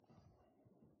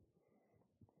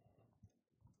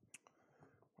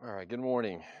All right, good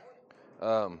morning.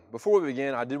 Before we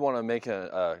begin, I did want to make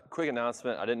a quick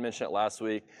announcement. I didn't mention it last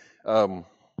week. We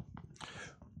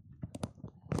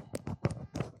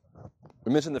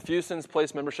mentioned the Fusons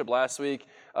Place membership last week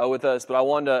with us, but I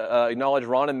wanted to acknowledge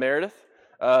Ron and Meredith.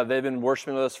 They've been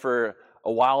worshiping with us for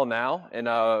a while now. And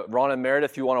Ron and Meredith,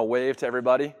 if you want to wave to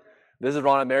everybody. This is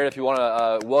Ron and Meredith. If you want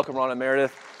to welcome Ron and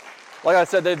Meredith. Like I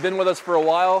said, they've been with us for a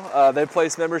while. They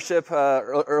placed membership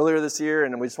earlier this year,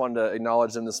 and we just wanted to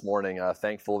acknowledge them this morning.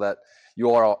 Thankful that you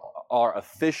all are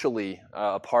officially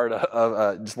a part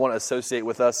of, just want to associate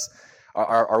with us,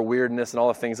 our weirdness and all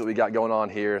the things that we got going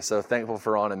on here. So thankful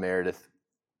for Ron and Meredith.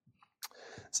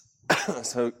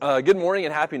 So good morning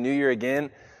and Happy New Year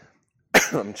again.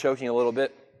 I'm choking a little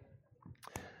bit.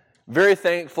 Very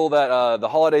thankful that the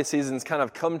holiday season's kind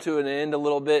of come to an end a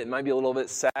little bit. It might be a little bit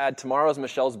sad. Tomorrow's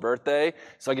Michelle's birthday,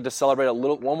 so I get to celebrate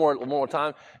one more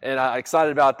time, and I'm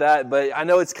excited about that. But I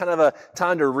know it's kind of a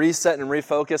time to reset and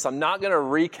refocus. I'm not going to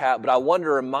recap, but I want to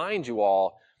remind you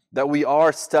all that we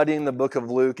are studying the book of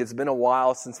Luke. It's been a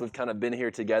while since we've kind of been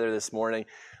here together this morning,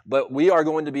 but we are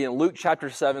going to be in Luke chapter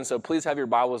 7, so please have your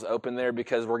Bibles open there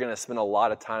because we're going to spend a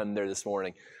lot of time there this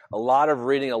morning. A lot of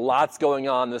reading, a lot's going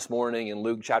on this morning in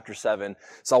Luke chapter 7.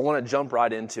 So I want to jump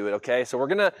right into it, okay? So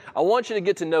I want you to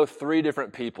get to know three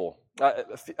different people.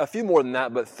 A few more than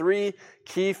that, but three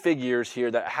key figures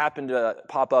here that happen to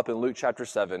pop up in Luke chapter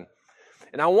 7.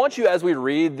 And I want you, as we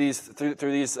read these through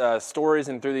these stories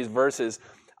and through these verses,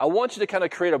 I want you to kind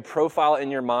of create a profile in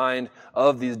your mind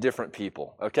of these different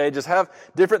people, okay? Just have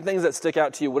different things that stick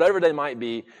out to you, whatever they might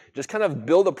be. Just kind of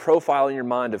build a profile in your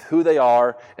mind of who they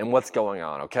are and what's going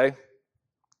on, okay?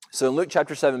 So in Luke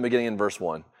chapter 7, beginning in verse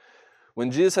 1,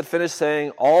 when Jesus had finished saying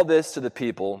all this to the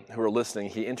people who were listening,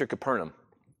 he entered Capernaum.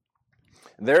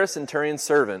 There a centurion's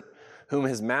servant, whom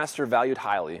his master valued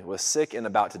highly, was sick and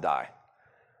about to die.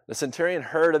 The centurion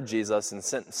heard of Jesus and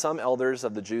sent some elders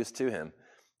of the Jews to him,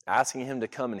 asking him to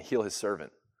come and heal his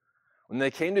servant. When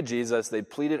they came to Jesus, they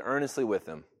pleaded earnestly with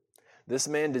him, "This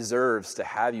man deserves to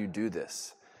have you do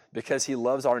this, because he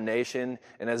loves our nation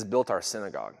and has built our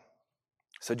synagogue."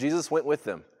 So Jesus went with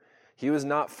them. He was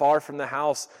not far from the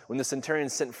house when the centurion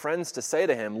sent friends to say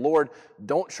to him, "Lord,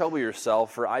 don't trouble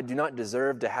yourself, for I do not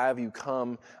deserve to have you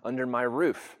come under my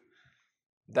roof.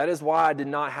 That is why I did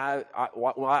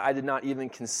not even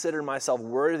consider myself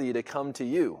worthy to come to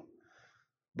you.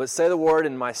 But say the word,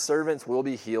 and my servants will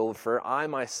be healed, for I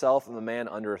myself am a man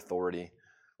under authority,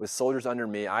 with soldiers under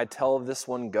me. I tell this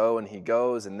one, go, and he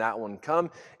goes, and that one,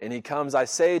 come, and he comes. I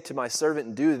say to my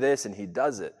servant, do this, and he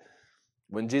does it."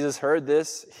 When Jesus heard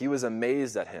this, he was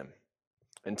amazed at him.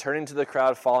 And turning to the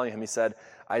crowd following him, he said,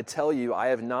 "I tell you, I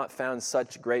have not found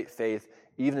such great faith,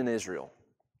 even in Israel."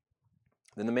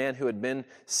 Then the man who had been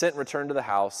sent returned to the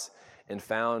house and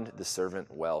found the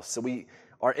servant well. So we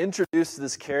are introduced to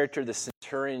this character, the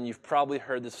centurion. You've probably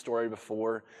heard this story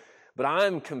before, but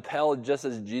I'm compelled just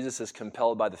as Jesus is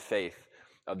compelled by the faith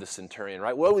of the centurion,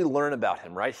 right? What do we learn about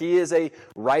him, right? He is a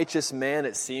righteous man,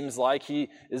 it seems like. He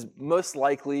is most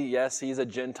likely, yes, he's a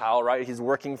Gentile, right? He's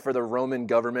working for the Roman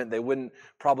government. They wouldn't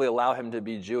probably allow him to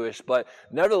be Jewish, but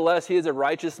nevertheless, he is a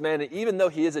righteous man, and even though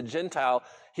he is a Gentile,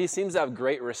 he seems to have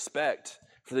great respect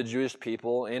for the Jewish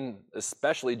people, and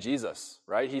especially Jesus,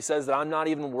 right? He says that I'm not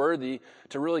even worthy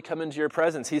to really come into your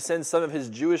presence. He sends some of his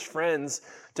Jewish friends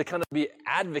to kind of be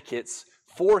advocates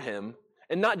for him,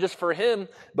 and not just for him,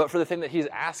 but for the thing that he's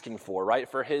asking for, right?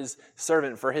 For his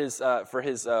servant, for his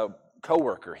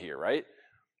co-worker here, right?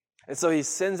 And so he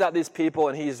sends out these people,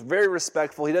 and he's very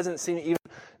respectful. He doesn't seem even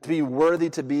to be worthy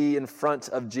to be in front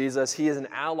of Jesus. He is an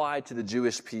ally to the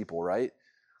Jewish people, right?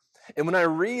 And when I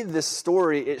read this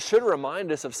story, it should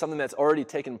remind us of something that's already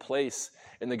taken place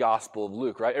in the Gospel of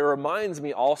Luke, right? It reminds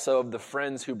me also of the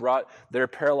friends who brought their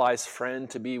paralyzed friend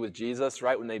to be with Jesus,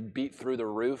 right? When they beat through the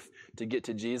roof to get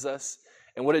to Jesus.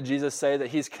 And what did Jesus say? That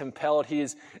he's compelled,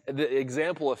 the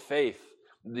example of faith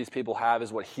these people have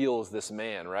is what heals this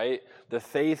man, right? The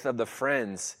faith of the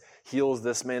friends heals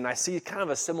this man. I see kind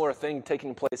of a similar thing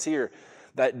taking place here,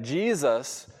 that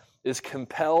Jesus is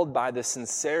compelled by the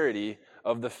sincerity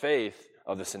of the faith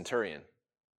of the centurion,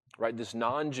 right? This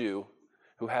non-Jew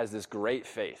who has this great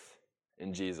faith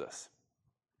in Jesus.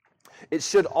 It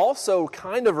should also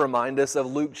kind of remind us of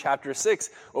Luke chapter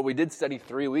 6, what we did study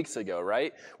 3 weeks ago,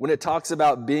 right? When it talks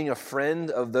about being a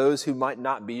friend of those who might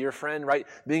not be your friend, right?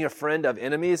 Being a friend of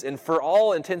enemies. And for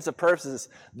all intents and purposes,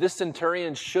 this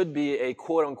centurion should be a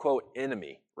quote-unquote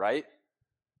enemy, right?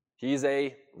 He's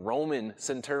a Roman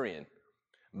centurion.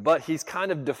 But he's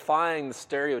kind of defying the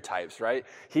stereotypes, right?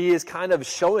 He is kind of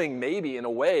showing maybe in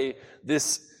a way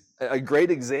this a great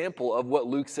example of what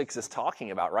Luke 6 is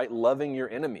talking about, right? Loving your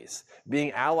enemies,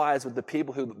 being allies with the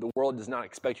people who the world does not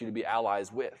expect you to be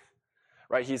allies with,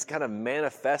 right? He's kind of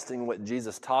manifesting what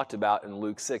Jesus talked about in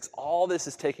Luke 6. All this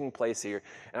is taking place here,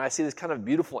 and I see this kind of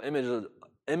beautiful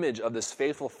image of this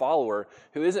faithful follower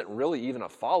who isn't really even a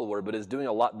follower, but is doing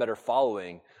a lot better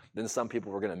following than some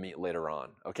people we're going to meet later on.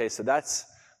 Okay, so that's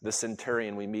the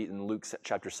centurion we meet in Luke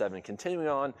chapter 7. Continuing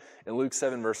on in Luke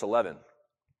 7, verse 11.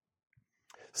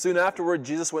 Soon afterward,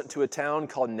 Jesus went to a town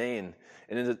called Nain,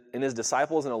 and his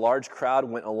disciples and a large crowd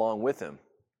went along with him.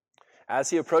 As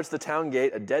he approached the town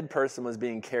gate, a dead person was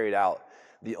being carried out,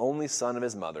 the only son of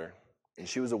his mother, and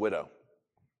she was a widow.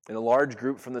 And a large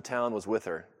group from the town was with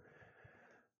her.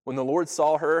 When the Lord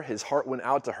saw her, his heart went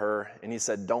out to her, and he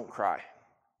said, "Don't cry."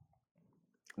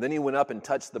 Then he went up and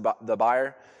touched the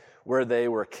bier where they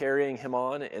were carrying him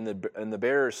on, and the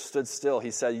bearers stood still.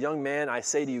 He said, "Young man, I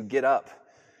say to you, get up."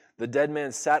 The dead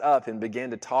man sat up and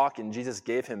began to talk, and Jesus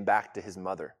gave him back to his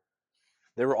mother.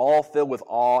 They were all filled with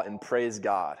awe and praised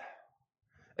God.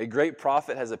 "A great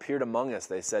prophet has appeared among us,"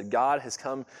 they said. "God has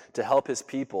come to help his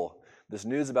people." This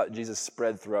news about Jesus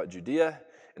spread throughout Judea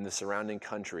and the surrounding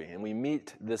country. And we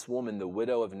meet this woman, the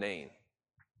widow of Nain.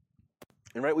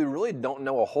 And right, we really don't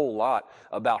know a whole lot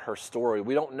about her story.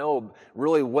 We don't know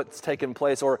really what's taken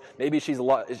place, or maybe she's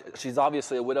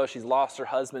obviously a widow. She's lost her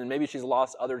husband, and maybe she's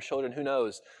lost other children. Who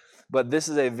knows? But this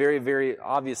is a very, very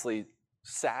obviously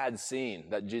sad scene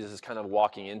that Jesus is kind of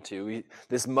walking into.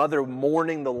 This mother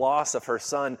mourning the loss of her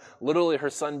son, literally her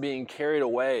son being carried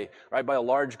away, right, by a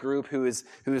large group who is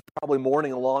probably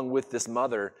mourning along with this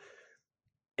mother.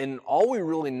 And all we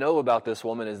really know about this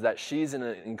woman is that she's in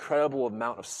an incredible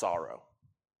amount of sorrow,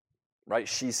 right?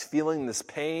 She's feeling this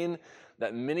pain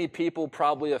that many people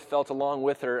probably have felt along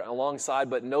with her, alongside,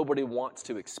 but nobody wants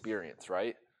to experience,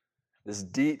 right? This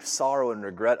deep sorrow and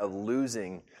regret of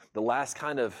losing the last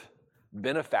kind of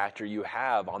benefactor you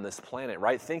have on this planet,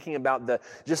 right? Thinking about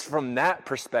just from that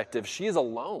perspective, she is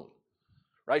alone,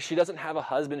 right? She doesn't have a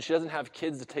husband. She doesn't have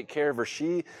kids to take care of her.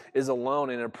 She is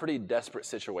alone in a pretty desperate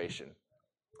situation.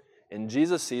 And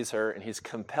Jesus sees her, and he's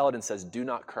compelled and says, "Do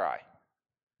not cry."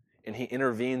 And he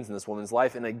intervenes in this woman's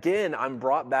life. And again, I'm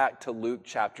brought back to Luke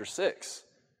chapter 6.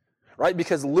 Right?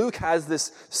 Because Luke has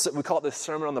this, we call it the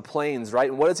Sermon on the Plains, right?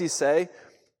 And what does he say?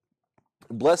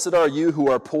 "Blessed are you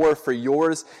who are poor, for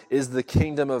yours is the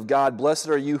kingdom of God. Blessed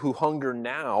are you who hunger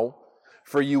now,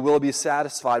 for you will be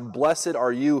satisfied. Blessed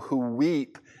are you who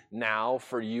weep now,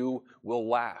 for you will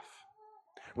laugh."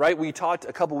 Right? We talked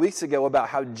a couple weeks ago about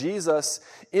how Jesus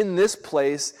in this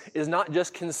place is not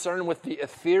just concerned with the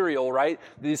ethereal, right?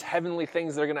 These heavenly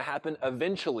things that are going to happen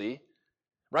eventually.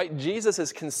 Right? Jesus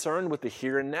is concerned with the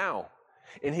here and now.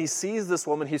 And he sees this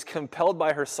woman, he's compelled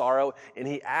by her sorrow, and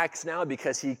he acts now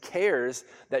because he cares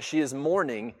that she is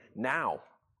mourning now.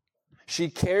 She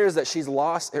cares that she's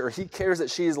lost, or he cares that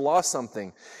she has lost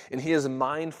something, and he is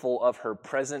mindful of her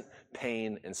present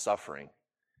pain and suffering.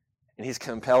 And he's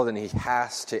compelled and he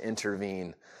has to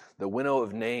intervene. The widow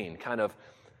of Nain,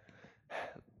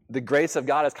 the grace of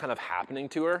God is kind of happening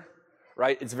to her.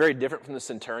 Right? It's very different from the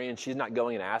centurion. She's not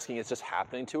going and asking. It's just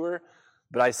happening to her.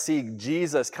 But I see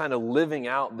Jesus kind of living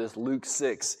out this Luke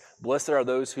 6. "Blessed are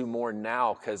those who mourn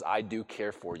now, because I do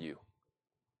care for you."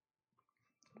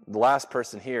 The last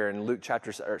person here in Luke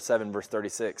chapter 7, verse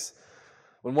 36.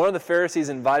 When one of the Pharisees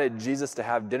invited Jesus to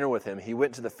have dinner with him, he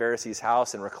went to the Pharisee's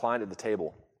house and reclined at the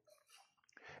table.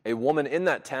 A woman in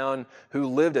that town who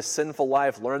lived a sinful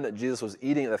life learned that Jesus was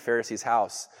eating at the Pharisee's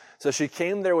house. So she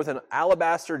came there with an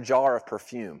alabaster jar of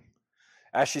perfume.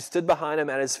 As she stood behind him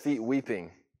at his feet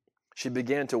weeping, she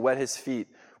began to wet his feet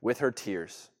with her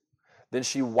tears. Then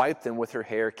she wiped them with her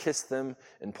hair, kissed them,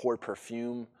 and poured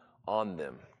perfume on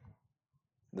them.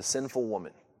 The sinful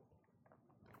woman.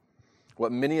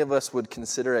 What many of us would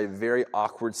consider a very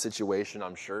awkward situation,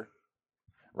 I'm sure.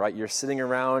 Right? You're sitting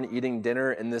around eating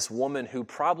dinner, and this woman who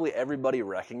probably everybody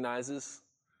recognizes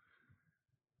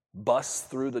busts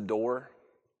through the door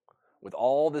with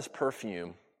all this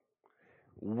perfume,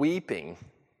 weeping,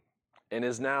 and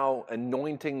is now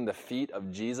anointing the feet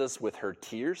of Jesus with her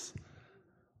tears.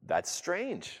 That's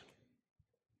strange.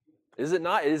 Is it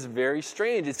not? It is very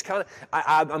strange. It's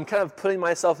I'm kind of putting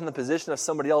myself in the position of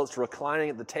somebody else reclining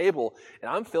at the table, and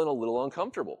I'm feeling a little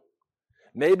uncomfortable.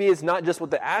 Maybe it's not just with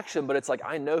the action, but it's like,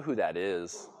 I know who that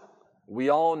is. We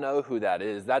all know who that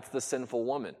is. That's the sinful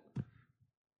woman.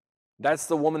 That's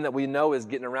the woman that we know is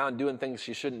getting around doing things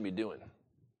she shouldn't be doing.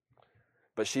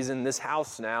 But she's in this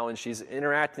house now, and she's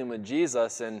interacting with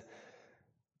Jesus, and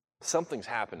something's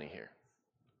happening here.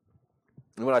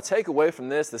 And what I take away from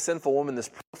this, the sinful woman, this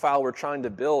profile we're trying to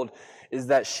build, is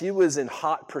that she was in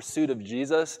hot pursuit of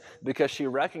Jesus because she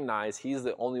recognized he's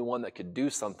the only one that could do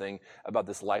something about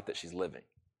this life that she's living.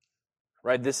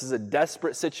 Right? This is a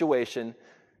desperate situation,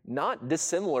 not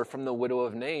dissimilar from the widow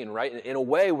of Nain, right? In a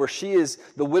way where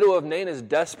the widow of Nain is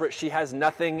desperate. She has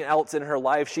nothing else in her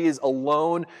life. She is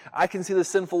alone. I can see the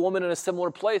sinful woman in a similar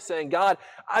place saying, God,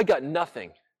 I got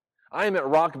nothing. I am at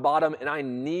rock bottom and I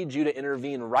need you to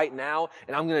intervene right now,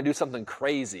 and I'm going to do something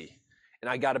crazy, and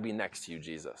I got to be next to you,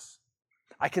 Jesus.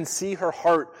 I can see her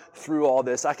heart through all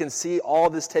this. I can see all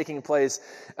this taking place,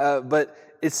 but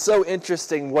it's so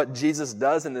interesting what Jesus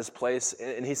does in this place,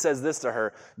 and he says this to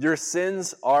her, your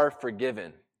sins are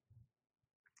forgiven.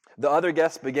 The other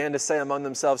guests began to say among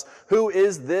themselves, who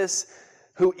is this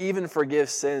who even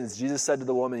forgives sins? Jesus said to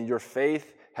the woman, your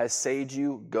faith has saved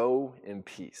you. Go in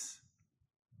peace.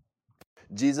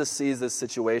 Jesus sees this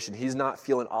situation. He's not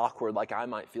feeling awkward like I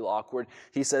might feel awkward.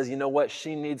 He says, you know what?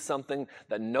 She needs something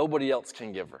that nobody else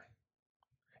can give her,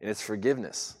 and it's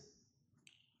forgiveness.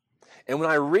 And when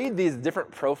I read these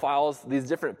different profiles, these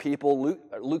different people,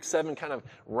 Luke 7 it's kind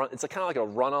of like a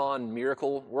run-on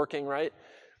miracle working, right?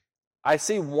 I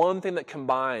see one thing that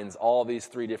combines all these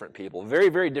three different people. Very,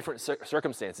 very different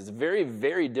circumstances. Very,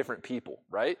 very different people,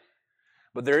 right?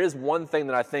 But there is one thing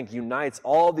that I think unites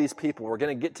all these people. We're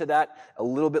going to get to that a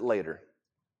little bit later.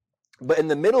 But in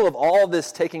the middle of all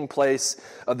this taking place,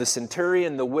 of the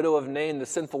centurion, the widow of Nain, the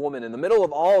sinful woman, in the middle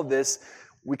of all of this,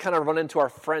 we kind of run into our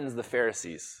friends, the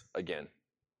Pharisees, again.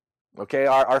 Okay,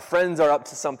 our friends are up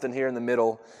to something here in the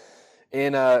middle.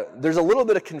 And there's a little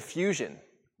bit of confusion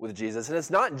with Jesus. And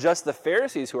it's not just the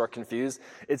Pharisees who are confused.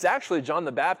 It's actually John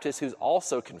the Baptist who's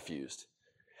also confused.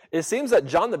 It seems that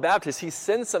John the Baptist, he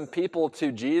sends some people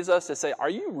to Jesus to say, are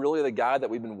you really the guy that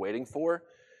we've been waiting for?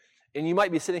 And you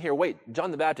might be sitting here, wait,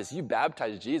 John the Baptist, you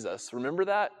baptized Jesus. Remember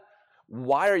that?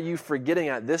 Why are you forgetting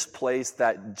at this place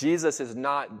that Jesus is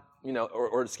not,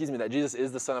 that Jesus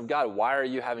is the Son of God? Why are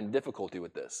you having difficulty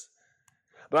with this?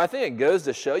 But I think it goes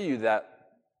to show you that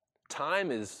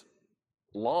time is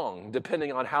long,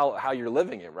 depending on how you're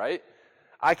living it, right?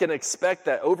 I can expect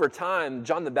that over time,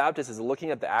 John the Baptist is looking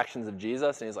at the actions of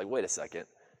Jesus, and he's like, wait a second.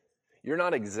 You're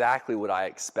not exactly what I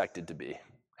expected to be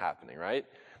happening, right?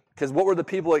 Because what were the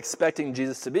people expecting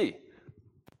Jesus to be?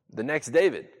 The next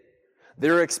David.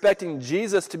 They were expecting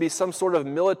Jesus to be some sort of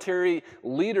military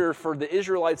leader for the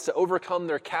Israelites to overcome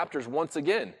their captors once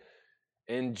again.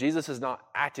 And Jesus is not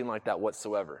acting like that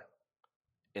whatsoever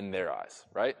in their eyes,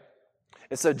 right?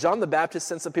 And so John the Baptist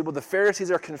sends some people. The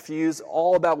Pharisees are confused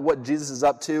all about what Jesus is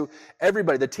up to.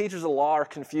 Everybody, the teachers of the law are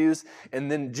confused. And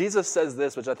then Jesus says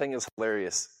this, which I think is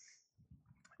hilarious.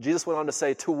 Jesus went on to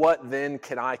say, to what then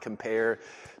can I compare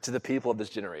to the people of this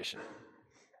generation?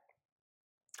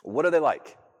 What are they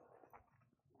like?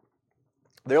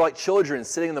 They're like children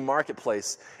sitting in the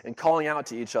marketplace and calling out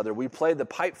to each other. We played the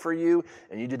pipe for you,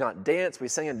 and you did not dance. We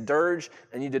sang a dirge,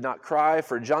 and you did not cry.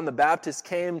 For John the Baptist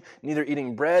came neither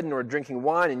eating bread nor drinking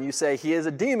wine, and you say, he is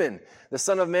a demon. The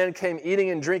Son of Man came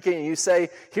eating and drinking, and you say,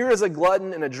 here is a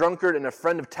glutton and a drunkard and a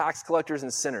friend of tax collectors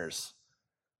and sinners.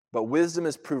 But wisdom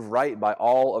is proved right by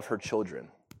all of her children.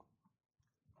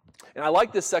 And I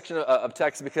like this section of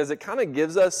text because it kind of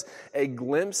gives us a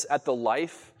glimpse at the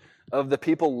life of the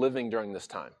people living during this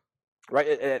time,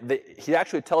 right? He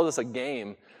actually tells us a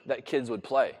game that kids would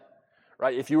play,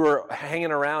 right? If you were hanging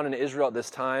around in Israel at this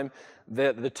time,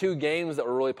 the two games that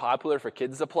were really popular for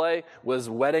kids to play was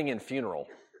wedding and funeral.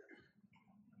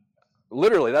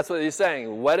 Literally, that's what he's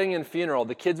saying, wedding and funeral.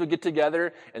 The kids would get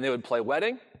together and they would play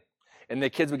wedding, and the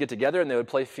kids would get together and they would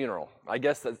play funeral. I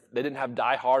guess that they didn't have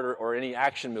Die Hard or any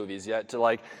action movies yet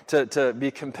to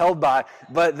be compelled by,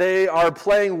 but they are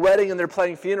playing wedding and they're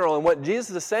playing funeral. And what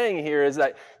Jesus is saying here is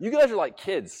that you guys are like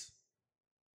kids.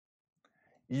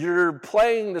 You're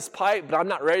playing this pipe, but I'm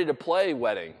not ready to play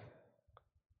wedding.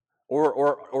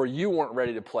 Or you weren't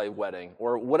ready to play wedding,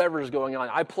 or whatever's going on.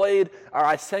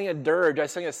 I sang a dirge, I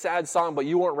sang a sad song, but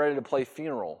you weren't ready to play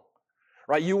funeral.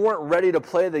 Right? You weren't ready to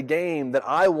play the game that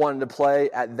I wanted to play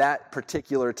at that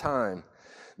particular time.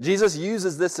 Jesus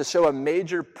uses this to show a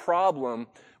major problem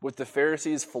with the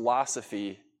Pharisees'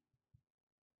 philosophy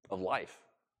of life,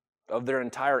 of their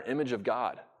entire image of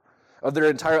God, of their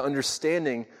entire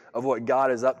understanding of what God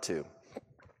is up to.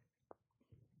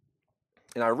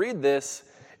 And I read this,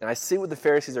 and I see what the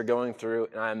Pharisees are going through,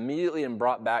 and I immediately am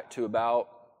brought back to about,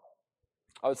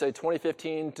 I would say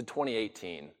 2015 to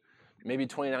 2018. Maybe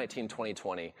 2019,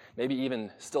 2020, maybe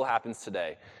even still happens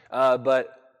today.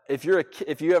 But if you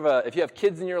have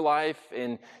kids in your life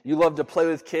and you love to play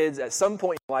with kids, at some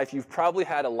point in life you've probably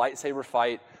had a lightsaber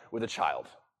fight with a child.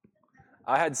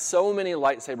 I had so many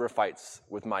lightsaber fights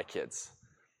with my kids,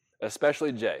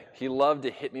 especially Jay. He loved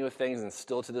to hit me with things and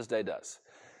still to this day does.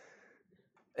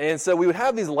 And so we would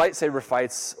have these lightsaber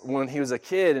fights when he was a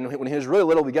kid, and when he was really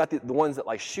little, we got the ones that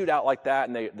like shoot out like that,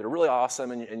 and they're really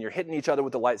awesome, and you're hitting each other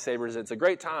with the lightsabers. It's a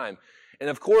great time. And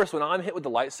of course, when I'm hit with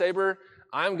the lightsaber,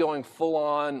 I'm going full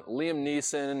on Liam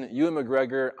Neeson, Ewan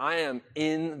McGregor. I am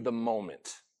in the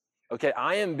moment. Okay,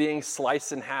 I am being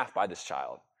sliced in half by this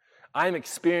child. I am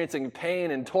experiencing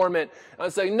pain and torment.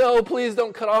 I'm saying, no, please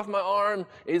don't cut off my arm.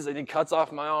 He cuts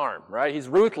off my arm, right? He's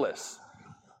ruthless.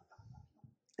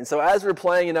 And so as we're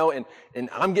playing, and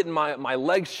I'm getting my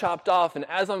legs chopped off, and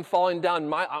as I'm falling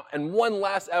down, and one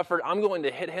last effort, I'm going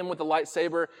to hit him with the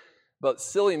lightsaber. But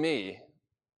silly me,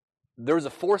 there was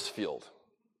a force field.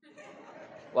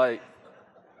 Like,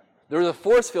 there was a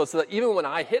force field so that even when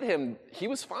I hit him, he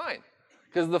was fine.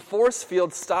 Because the force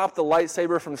field stopped the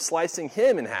lightsaber from slicing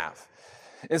him in half.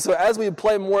 And so as we would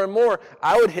play more and more,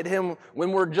 I would hit him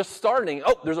when we're just starting.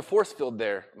 Oh, there's a force field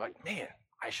there. I'm like, man,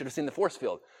 I should have seen the force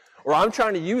field. Or I'm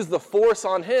trying to use the force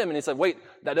on him, and he said, wait,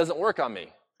 that doesn't work on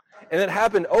me. And it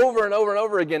happened over and over and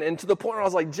over again, and to the point where I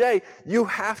was like, Jay, you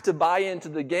have to buy into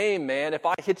the game, man. If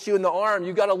I hit you in the arm,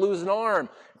 you got to lose an arm.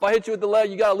 If I hit you with the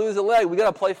leg, you got to lose a leg. We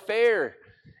got to play fair.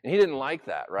 And he didn't like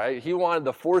that, right? He wanted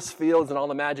the force fields and all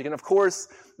the magic. And of course,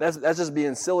 that's just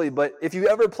being silly. But if you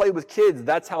ever play with kids,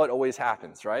 that's how it always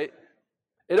happens, right?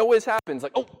 It always happens.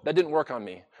 Like, oh, that didn't work on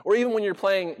me. Or even when you're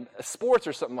playing sports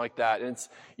or something like that, and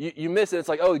you miss it. It's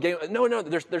like, oh, game. No,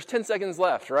 there's 10 seconds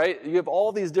left, right? You have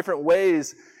all these different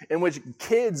ways in which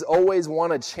kids always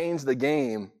want to change the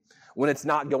game when it's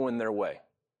not going their way.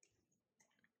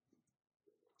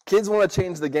 Kids want to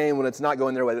change the game when it's not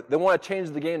going their way. They want to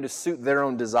change the game to suit their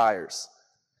own desires.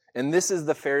 And this is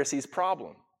the Pharisees'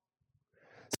 problem.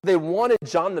 So they wanted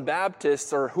John the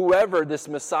Baptist, or whoever this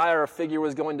Messiah or figure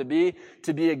was going to be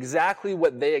exactly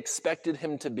what they expected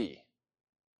him to be.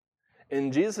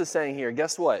 And Jesus is saying here,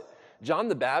 guess what? John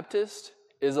the Baptist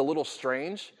is a little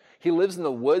strange. He lives in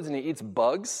the woods and he eats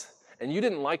bugs, and you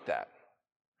didn't like that.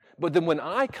 But then when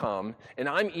I come and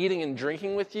I'm eating and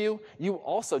drinking with you, you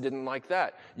also didn't like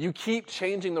that. You keep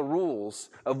changing the rules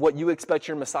of what you expect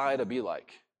your Messiah to be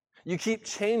like. You keep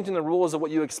changing the rules of what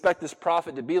you expect this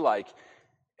prophet to be like.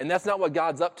 And that's not what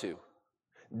God's up to.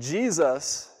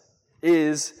 Jesus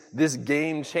is this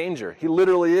game changer. He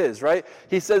literally is, right?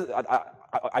 He says,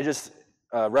 I just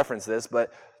referenced this,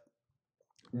 but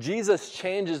Jesus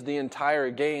changes the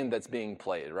entire game that's being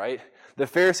played, right? The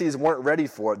Pharisees weren't ready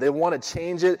for it. They want to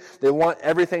change it. They want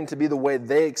everything to be the way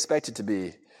they expect it to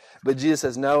be. But Jesus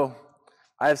says, no,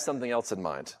 I have something else in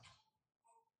mind.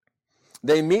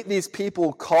 They meet these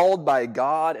people called by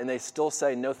God, and they still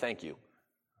say, no, thank you.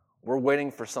 We're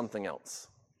waiting for something else.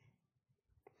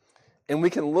 And we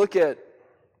can look at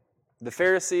the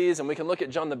Pharisees and we can look at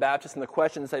John the Baptist and the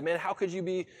question and say, man, how could you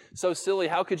be so silly?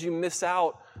 How could you miss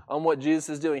out on what Jesus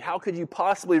is doing? How could you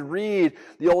possibly read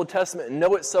the Old Testament and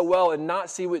know it so well and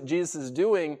not see what Jesus is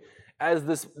doing as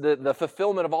the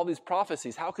fulfillment of all these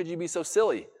prophecies? How could you be so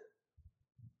silly?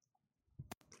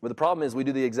 But the problem is we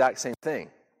do the exact same thing.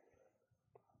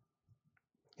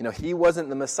 He wasn't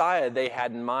the Messiah they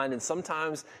had in mind, and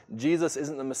sometimes Jesus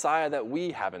isn't the Messiah that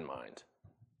we have in mind.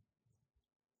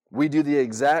 We do the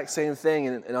exact same thing,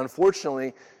 and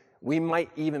unfortunately, we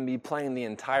might even be playing the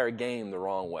entire game the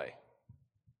wrong way.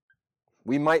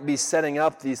 We might be setting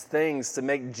up these things to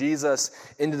make Jesus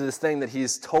into this thing that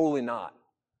he's totally not.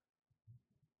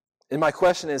 And my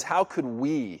question is, how could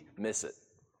we miss it?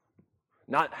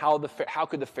 Not how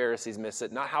could the Pharisees miss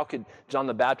it? Not how could John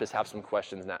the Baptist have some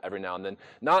questions every now and then?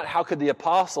 Not how could the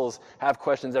apostles have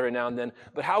questions every now and then?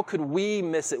 But how could we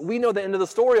miss it? We know the end of the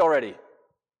story already.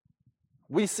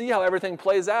 We see how everything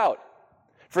plays out.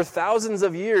 For thousands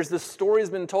of years, this story has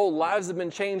been told, lives have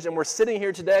been changed, and we're sitting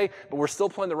here today, but we're still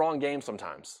playing the wrong game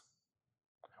sometimes.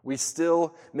 We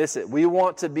still miss it. We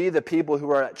want to be the people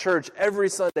who are at church every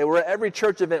Sunday. We're at every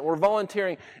church event. We're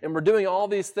volunteering, and we're doing all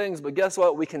these things. But guess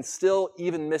what? We can still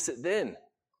even miss it then.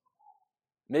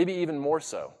 Maybe even more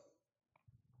so.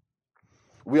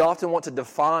 We often want to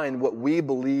define what we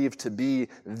believe to be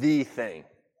the thing,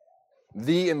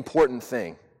 the important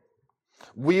thing.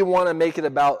 We want to make it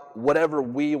about whatever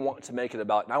we want to make it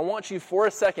about. And I want you for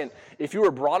a second, if you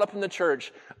were brought up in the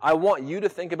church, I want you to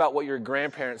think about what your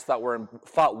grandparents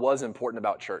thought was important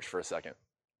about church for a second.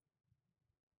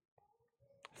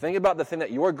 Think about the thing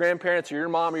that your grandparents or your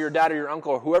mom or your dad or your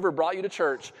uncle or whoever brought you to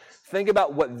church, think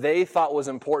about what they thought was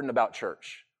important about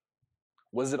church.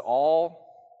 Was it all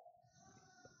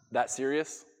that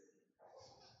serious?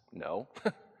 No.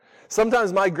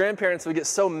 Sometimes my grandparents would get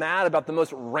so mad about the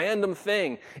most random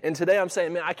thing. And today I'm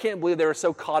saying, man, I can't believe they were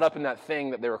so caught up in that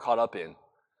thing that they were caught up in.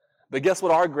 But guess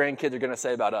what our grandkids are going to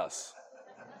say about us?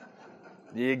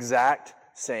 The exact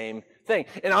same thing.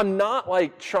 And I'm not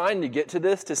like trying to get to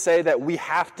this to say that we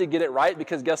have to get it right,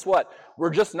 because guess what? We're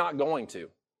just not going to.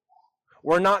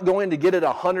 We're not going to get it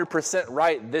 100%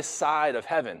 right this side of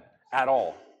heaven at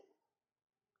all.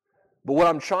 But what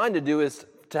I'm trying to do is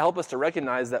to help us to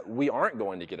recognize that we aren't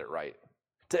going to get it right.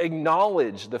 To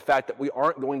acknowledge the fact that we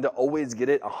aren't going to always get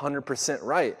it 100%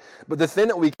 right. But the thing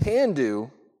that we can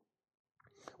do,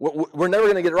 we're never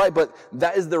going to get it right, but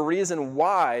that is the reason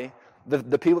why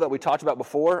the people that we talked about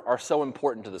before are so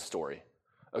important to the story.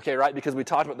 Okay, right? Because we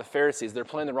talked about the Pharisees. They're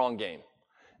playing the wrong game.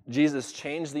 Jesus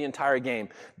changed the entire game.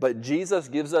 But Jesus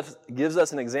gives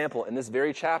us an example in this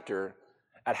very chapter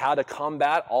at how to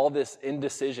combat all this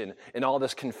indecision and all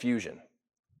this confusion.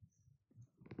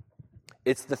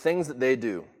 It's the things that they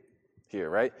do here,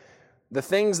 right? The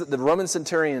things that the Roman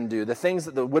centurion do, the things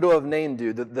that the widow of Nain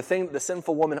do, the thing that the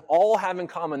sinful woman all have in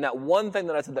common, that one thing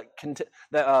that I said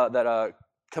that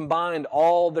combined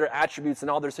all their attributes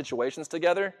and all their situations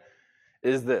together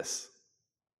is this.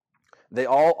 They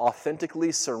all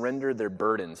authentically surrender their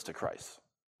burdens to Christ.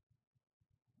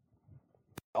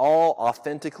 All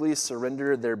authentically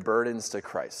surrender their burdens to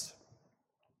Christ.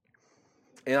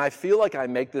 And I feel like I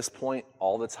make this point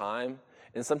all the time,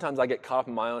 and sometimes I get caught up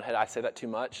in my own head. I say that too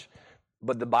much.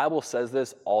 But the Bible says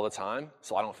this all the time,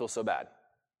 so I don't feel so bad.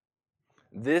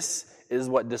 This is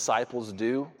what disciples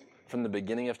do from the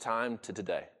beginning of time to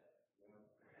today.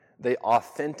 They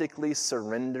authentically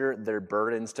surrender their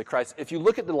burdens to Christ. If you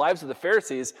look at the lives of the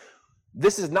Pharisees,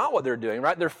 this is not what they're doing,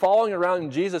 right? They're following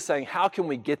around Jesus saying, how can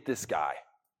we get this guy?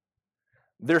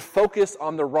 They're focused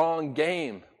on the wrong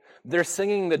game. They're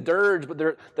singing the dirge, but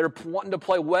they're wanting to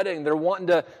play wedding. They're wanting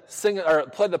to sing or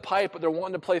play the pipe, but they're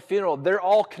wanting to play funeral. They're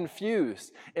all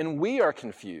confused, and we are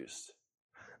confused.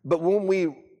 But when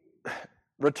we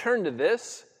return to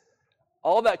this,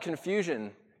 all that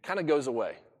confusion kind of goes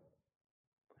away.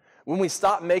 When we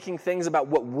stop making things about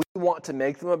what we want to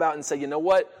make them about and say, you know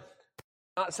what?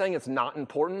 I'm not saying it's not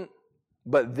important,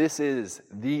 but this is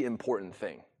the important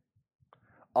thing.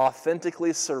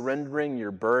 Authentically surrendering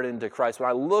your burden to Christ. When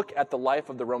I look at the life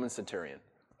of the Roman centurion,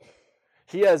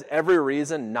 he has every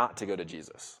reason not to go to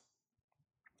Jesus.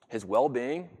 His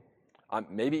well-being,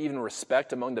 maybe even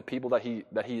respect among the people that he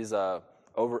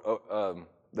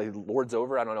lords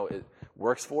over. I don't know. It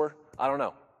works for. I don't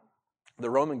know. The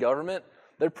Roman government,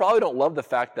 they probably don't love the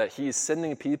fact that he's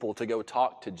sending people to go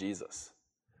talk to Jesus.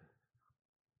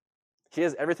 He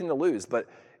has everything to lose, but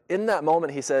in that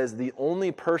moment, he says, the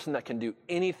only person that can do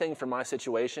anything for my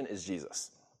situation is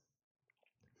Jesus.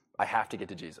 I have to get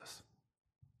to Jesus.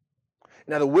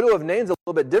 Now, the widow of Nain's a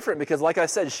little bit different because, like I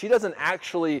said, she doesn't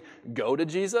actually go to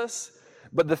Jesus,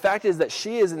 but the fact is that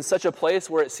she is in such a place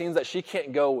where it seems that she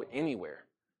can't go anywhere.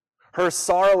 Her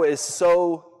sorrow is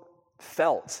so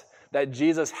felt that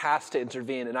Jesus has to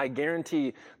intervene, and I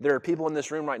guarantee there are people in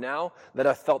this room right now that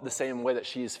have felt the same way that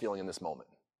she is feeling in this moment.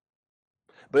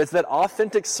 But it's that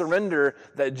authentic surrender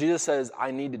that Jesus says,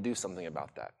 I need to do something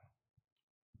about that.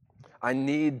 I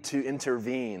need to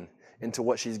intervene into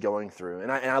what she's going through.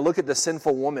 And I look at the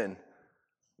sinful woman.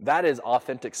 That is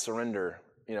authentic surrender,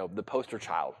 the poster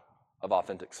child of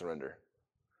authentic surrender.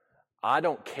 I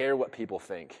don't care what people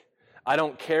think. I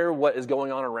don't care what is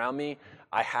going on around me.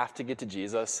 I have to get to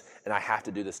Jesus, and I have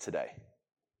to do this today.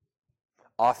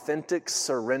 Authentic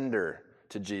surrender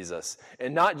to Jesus.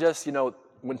 And not just,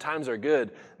 when times are good,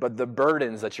 but the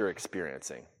burdens that you're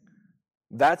experiencing.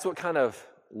 That's what kind of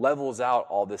levels out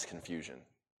all this confusion.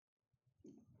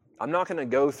 I'm not going to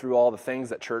go through all the things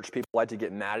that church people like to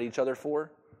get mad at each other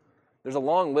for. There's a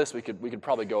long list we could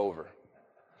probably go over.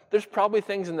 There's probably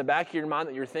things in the back of your mind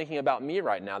that you're thinking about me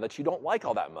right now that you don't like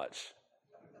all that much.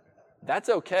 That's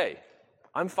okay.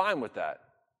 I'm fine with that.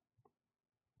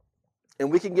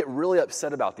 And we can get really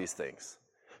upset about these things.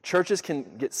 Churches can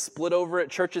get split over it.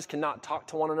 Churches cannot talk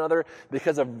to one another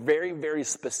because of very, very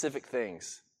specific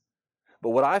things. But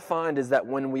what I find is that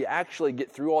when we actually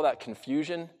get through all that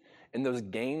confusion and those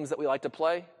games that we like to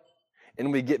play,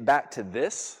 and we get back to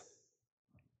this,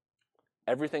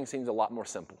 everything seems a lot more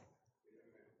simple.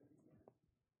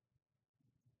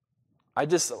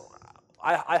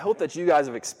 I hope that you guys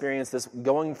have experienced this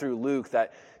going through Luke,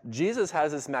 that Jesus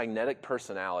has this magnetic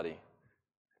personality.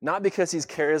 Not because he's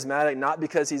charismatic, not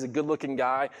because he's a good-looking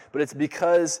guy, but it's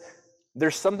because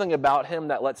there's something about him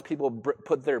that lets people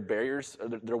put their barriers, or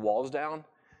their walls down,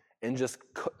 and just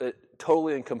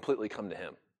totally and completely come to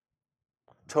him.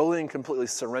 Totally and completely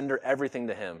surrender everything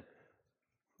to him.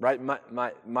 right?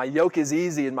 My yoke is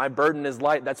easy and my burden is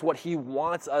light. That's what he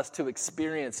wants us to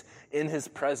experience in his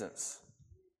presence.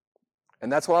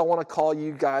 And that's what I want to call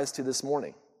you guys to this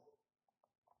morning.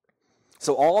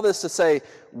 So all this to say,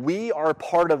 we are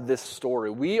part of this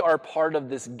story. We are part of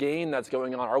this game that's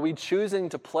going on. Are we choosing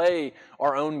to play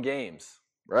our own games,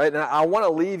 right? And I want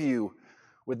to leave you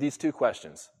with these two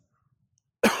questions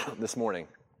this morning.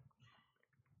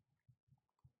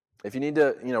 If you need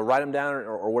to, write them down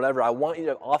or whatever, I want you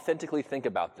to authentically think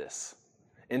about this.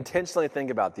 Intentionally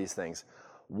think about these things.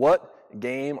 What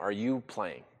game are you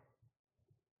playing?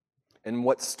 And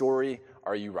what story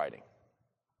are you writing?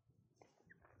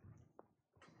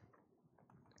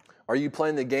 Are you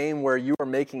playing the game where you are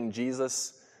making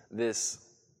Jesus this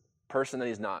person that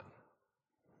he's not?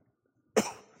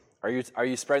 Are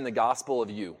you spreading the gospel of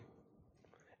you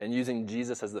and using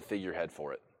Jesus as the figurehead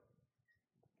for it?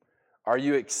 Are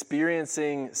you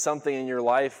experiencing something in your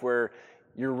life where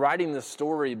you're writing the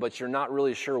story, but you're not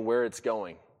really sure where it's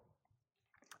going?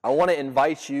 I want to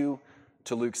invite you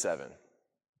to Luke 7.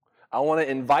 I want to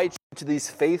invite you to these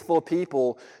faithful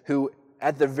people who,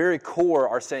 at the very core,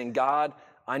 are saying, God,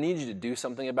 I need you to do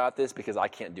something about this because I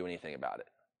can't do anything about it.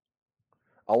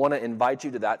 I want to invite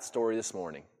you to that story this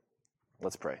morning.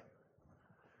 Let's pray.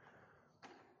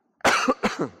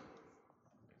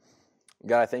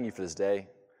 God, I thank you for this day.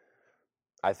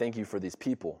 I thank you for these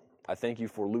people. I thank you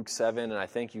for Luke 7, and I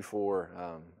thank you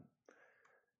for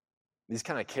these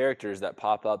kind of characters that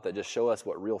pop up that just show us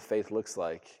what real faith looks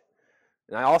like.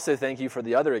 And I also thank you for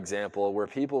the other example where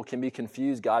people can be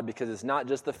confused, God, because it's not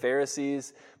just the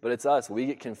Pharisees, but it's us. We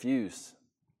get confused.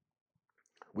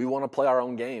 We want to play our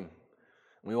own game.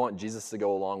 We want Jesus to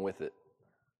go along with it.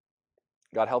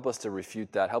 God, help us to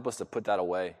refute that. Help us to put that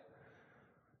away.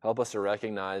 Help us to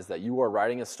recognize that you are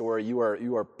writing a story. You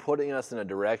are putting us in a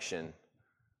direction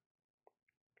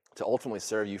to ultimately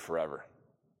serve you forever.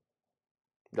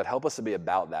 God, help us to be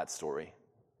about that story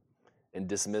and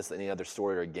dismiss any other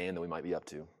story or game that we might be up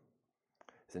to.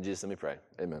 It's in Jesus' name we pray.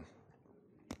 Amen.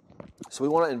 So we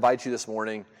want to invite you this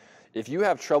morning. If you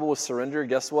have trouble with surrender,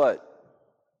 guess what?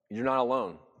 You're not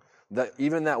alone.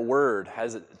 Even that word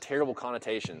has terrible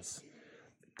connotations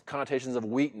of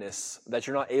weakness, that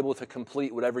you're not able to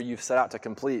complete whatever you've set out to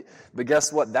complete. But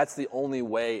guess what? That's the only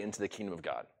way into the kingdom of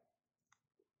God.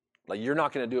 Like, you're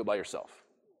not going to do it by yourself.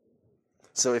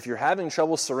 So if you're having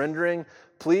trouble surrendering,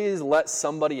 please let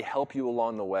somebody help you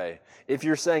along the way. If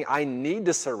you're saying, I need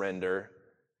to surrender,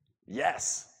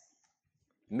 yes.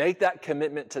 Make that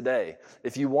commitment today.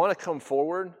 If you want to come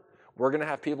forward, we're going to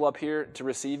have people up here to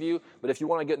receive you. But if you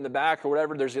want to get in the back or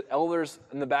whatever, there's elders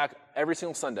in the back every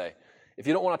single Sunday. If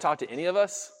you don't want to talk to any of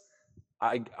us,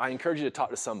 I encourage you to talk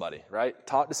to somebody, right?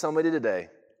 Talk to somebody today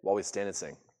while we stand and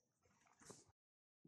sing.